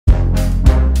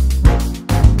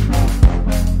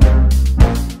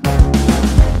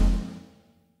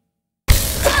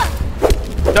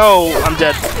No, I'm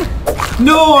dead.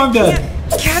 No, I'm dead.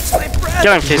 Catch my breath.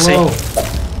 Get him, Casey.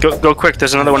 Whoa. Go quick.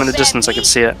 There's another one in the distance. I can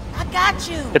see it. I got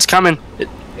you. It's coming.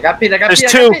 I got Pete. There's Pete.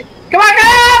 two. Come on,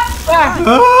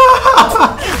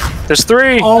 Ah! There's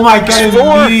three. Oh my god, There's it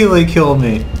four. immediately killed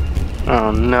me.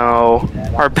 Oh no.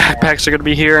 Our backpacks are gonna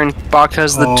be here and Bach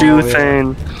has the Oh, dew yeah.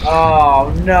 thing.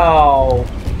 Oh no.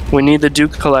 We need the dew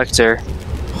collector.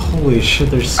 Holy shit,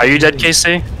 there's so Are you dead, many.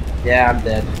 Casey? Yeah, I'm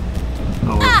dead.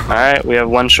 Oh, Alright, we have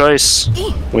one choice.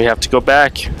 We have to go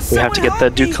back. We have to get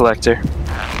that dew collector.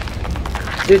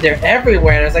 Dude, they're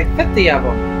everywhere. There's like 50 of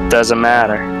them. Doesn't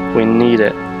matter. We need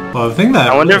it. well, the thing that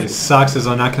I wonder really if- sucks is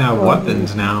I'm not gonna have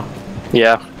weapons now.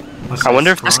 Yeah. Unless I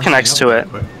wonder if strong this connects thing to up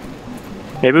it. real quick.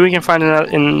 Maybe we can find it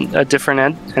in a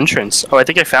different entrance. Oh, I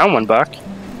think I found one, Buck.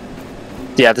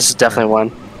 Yeah, this is definitely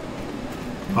one.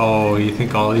 Oh, you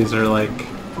think all these are like...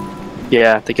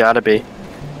 Yeah, they gotta be.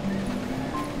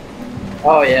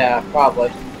 Oh yeah,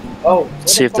 probably. Oh.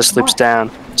 Let's see if this loops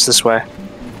down. It's this way.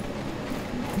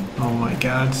 Oh my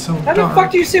god, it's so How the dark.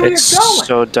 fuck do you see where It's you're going?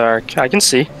 so dark. I can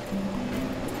see.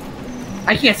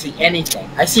 I can't see anything.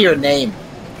 I see your name.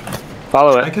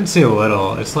 Follow I it. can see a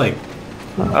little. It's like...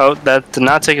 Oh, that did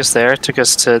not take us there. It took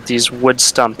us to these wood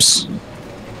stumps.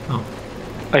 Oh.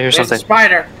 I hear There's a something.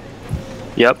 spider.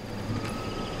 Yep.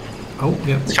 Oh,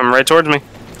 yep. It's coming right towards me.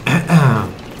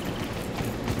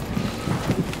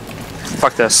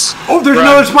 Fuck this. Oh, there's Run.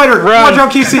 another spider! Run. Watch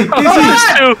out, Casey! Oh, Casey!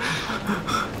 there's two.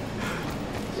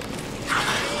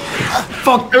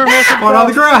 Fuck! Spawn on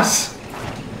the grass!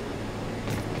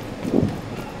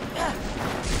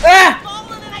 Ah!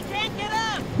 Falling and I can't get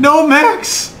up. No,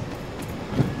 Max!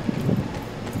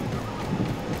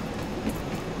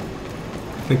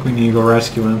 I think we need to go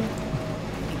rescue him.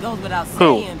 It goes without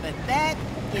Who? saying, but that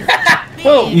is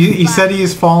Who? He said he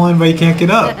is falling, but he can't get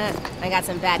up. I got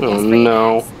some bad Oh, news for you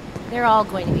no. guys. They're all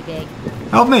going to be big.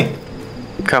 Help me!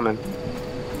 I'm coming.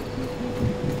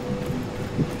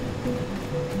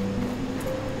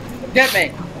 Get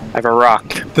me. I have a rock.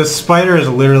 The spider is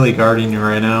literally guarding you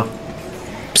right now.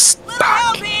 Psst,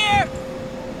 help Buck. here.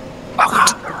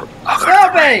 I'll go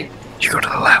Help me. You go to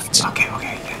the left. Okay,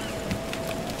 okay.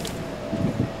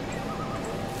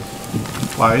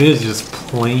 Wow, it is just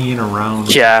playing around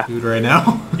with Yeah. food right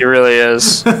now. He really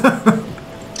is.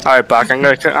 Alright, Buck, I'm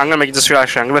gonna make a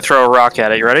distraction. I'm gonna throw a rock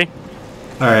at it. You ready?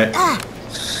 Alright.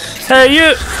 Hey,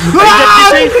 you!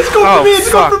 Ah! It's going Oh, for me! It's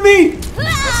fuck. going for me!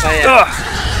 Say it. Ugh,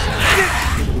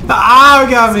 Ah, it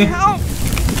got me!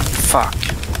 fuck.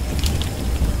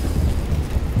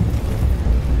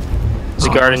 Is he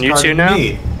guarding you two now?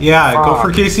 Me. Yeah, go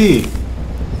for KC.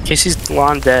 Casey's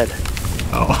long dead.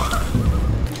 Oh.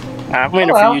 I'm waiting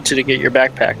Hello. for you two to get your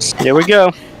backpacks. Here we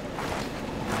go.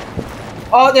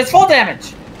 Oh, there's full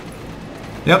damage.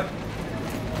 Yep.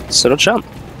 So don't jump.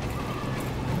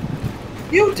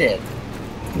 You did.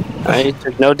 I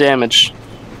took no damage.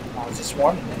 I was just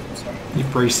warning you. Sorry. He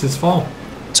braced his fall.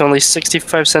 It's only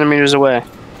 65 centimeters away.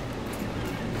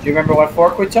 Do you remember what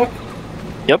fork we took?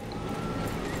 Yep.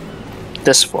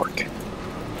 This fork.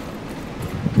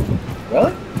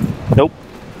 Really? Nope.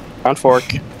 Wrong fork.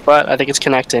 But I think it's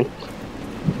connecting.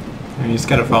 You just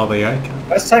gotta follow the icon.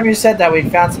 Last time you said that we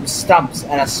found some stumps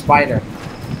and a spider.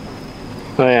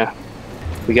 Oh yeah.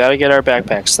 We gotta get our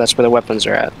backpacks. That's where the weapons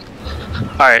are at.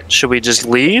 Alright, should we just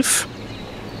leave?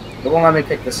 It won't let me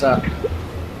pick this up.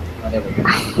 Oh, there we go.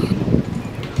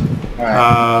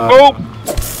 Alright. Oh!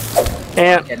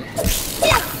 Ant.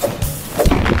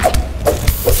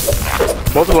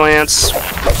 Multiple ants.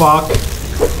 Fuck.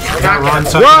 I gotta run.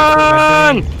 So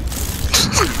Run!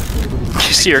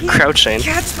 You see her crouching.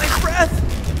 Catch my breath.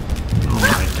 Oh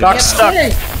my Doc god. stuck.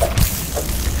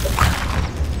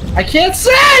 I can't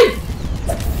see!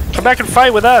 Come back and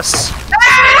fight with us.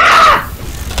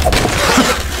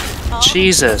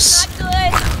 Jesus.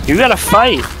 Not good. You gotta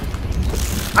fight.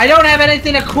 I don't have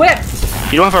anything equipped!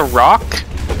 You don't have a rock?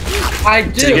 I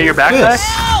do. Did you get your backpack?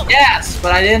 Yes,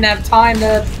 but I didn't have time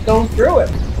to go through it.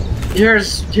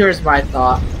 Here's my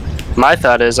thought. My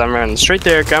thought is I'm running straight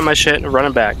there, got my shit, and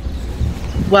running back.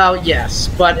 Well, yes,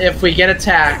 but if we get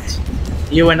attacked,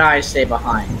 you and I stay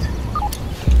behind.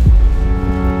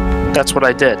 That's what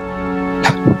I did.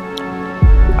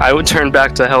 I would turn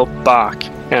back to help Bach,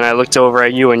 and I looked over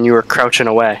at you and you were crouching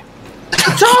away.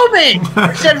 You told me!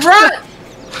 I said run!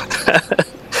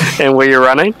 And were you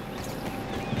running?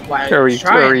 Why Or were you,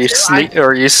 or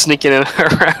were you sneaking in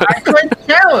around? I couldn't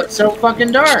tell, it's so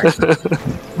fucking dark.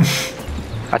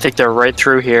 I think they're right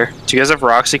through here. Do you guys have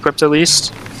rocks equipped at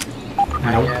least?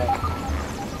 Nope.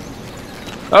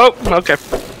 Oh, okay.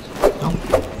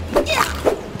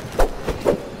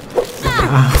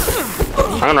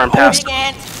 I'm gonna run past. Big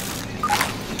ant.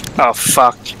 Oh,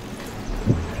 fuck.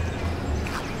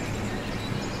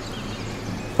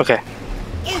 Okay.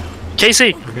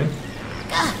 Casey! We're good?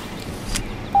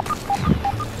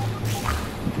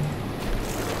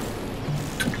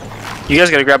 You guys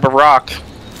gotta grab a rock.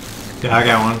 Yeah, I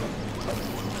got one.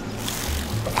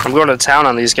 I'm going to town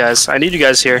on these guys. I need you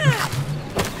guys here.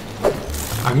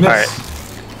 I missed.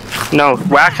 Alright. No,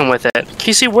 whack him with it.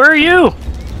 Casey, where are you?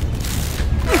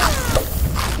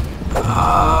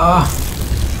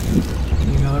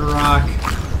 Another rock.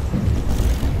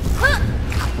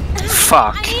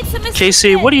 Fuck. I need some Casey,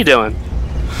 assistance. what are you doing?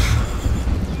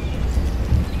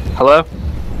 Hello?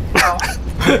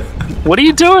 What are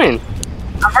you doing?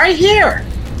 I'm right here.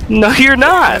 No, you're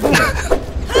not.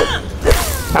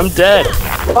 I'm dead.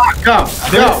 Fuck, go.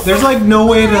 Go. There's like no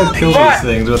way to kill What?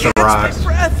 these things with a Catch rock. my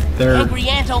breath. They're Angry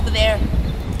ant over there.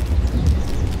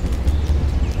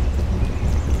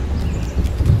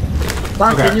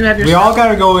 Fuck, okay. didn't you have your We all stuff?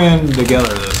 gotta go in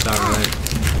together this time, right?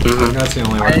 Mhm. That's the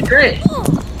only I way. agree.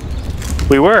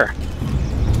 We were.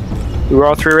 We were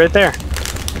all three right there.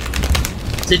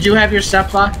 Did you have your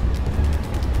stuff, Buck?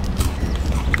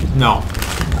 No.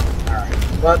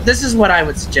 Well, this is what I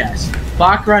would suggest.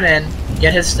 Bach run in,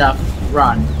 get his stuff,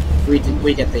 run.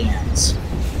 We get the ants.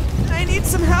 I need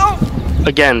some help.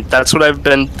 Again, that's what I've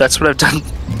done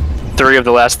 3 of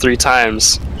the last 3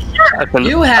 times. I've been,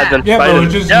 You have. I've been Yeah, but fighting.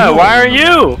 it's just Yeah, you. why are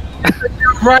you?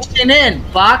 Rushing in.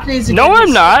 Bach needs to No, get I'm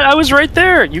his- not. I was right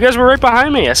there. You guys were right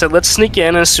behind me. I said, let's sneak in,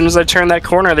 and as soon as I turned that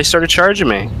corner, they started charging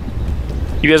me.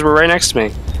 You guys were right next to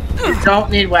me. You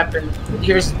don't need weapons.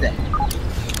 Here's the thing.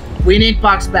 We need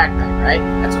Bach's backpack, right?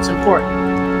 That's what's important.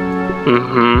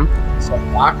 Mm-hmm. So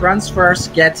Bach runs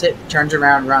first, gets it, turns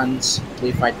around, runs.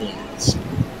 We fight the ants.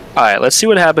 Alright, let's see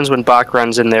what happens when Bach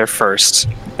runs in there first,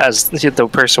 as the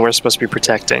person we're supposed to be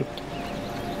protecting.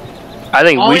 I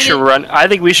think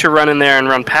we should run in there and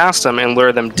run past them and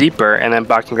lure them deeper, and then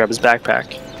Bach can grab his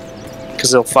backpack.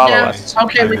 Because they'll follow Yeah, us.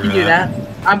 okay, we can do that.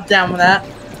 I'm down with that.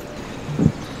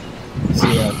 See,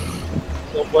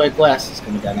 little boy Glass is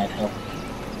coming down that hill.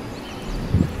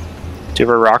 Do you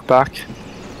have a rock, Bach?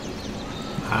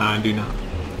 I do not.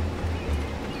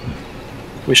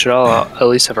 We should all at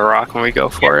least have a rock when we go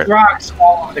for it. Rocks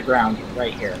all on the ground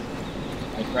right here.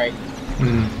 Like right.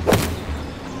 Mm.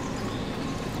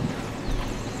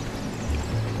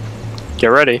 Get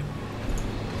ready.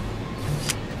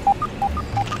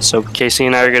 So Casey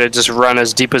and I are gonna just run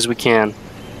as deep as we can.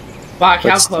 Bach,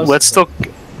 how close? Let's still.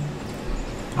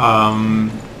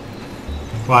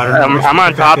 Well, I don't know which I'm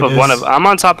on top backpack of it one is. of. I'm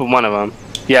on top of one of them.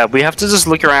 Yeah, we have to just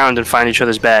look around and find each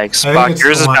other's bags. I think Bach, it's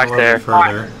yours the is one back a little there. bit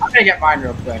further. I'm gonna get mine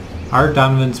real quick. Art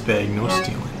Donovan's bag, no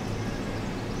stealing.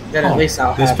 Then at least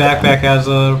I'll This have backpack has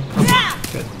a.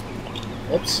 Good.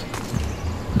 Oops.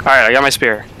 All right, I got my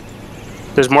spear.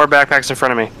 There's more backpacks in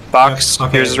front of me. Box.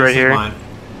 Okay, Yours is right this here. mine.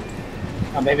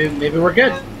 Oh, maybe we're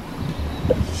good.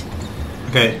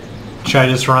 Okay, should I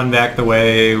just run back the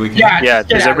way we can? Yeah. Yeah, Just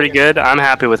get is out of everybody here. good? I'm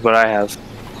happy with what I have.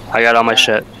 I got all my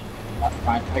shit.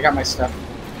 Fine. I got my stuff.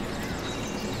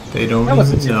 They don't That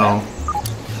wasn't even too know.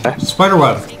 bad. Spider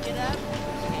web.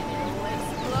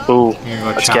 Ooh, Here, go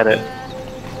let's chop get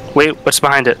it. Wait, what's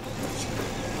behind it?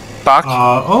 Bach?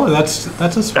 Oh, that's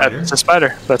a spider. That's a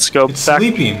spider. Let's go It's back.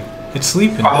 sleeping. It's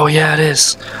sleeping. Oh yeah, it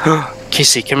is.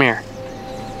 Casey, come here.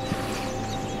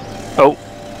 Oh,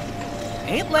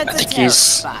 Ain't let I the think terror he's-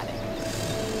 spot it.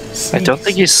 I don't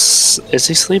think he's. Is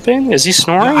he sleeping? Is he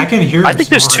snoring? Yeah, I can hear him I think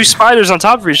there's 2 snoring. spiders on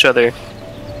top of each other.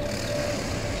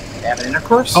 Having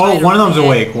intercourse? Oh, one of them's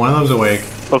awake. One of them's awake.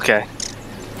 Okay,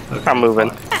 Okay. I'm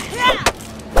moving.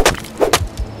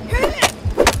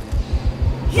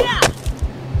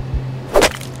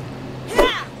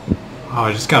 Oh,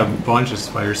 I just got a bunch of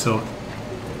spider silk.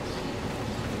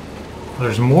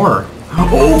 There's more.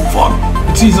 Oh fuck!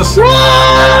 It sees us.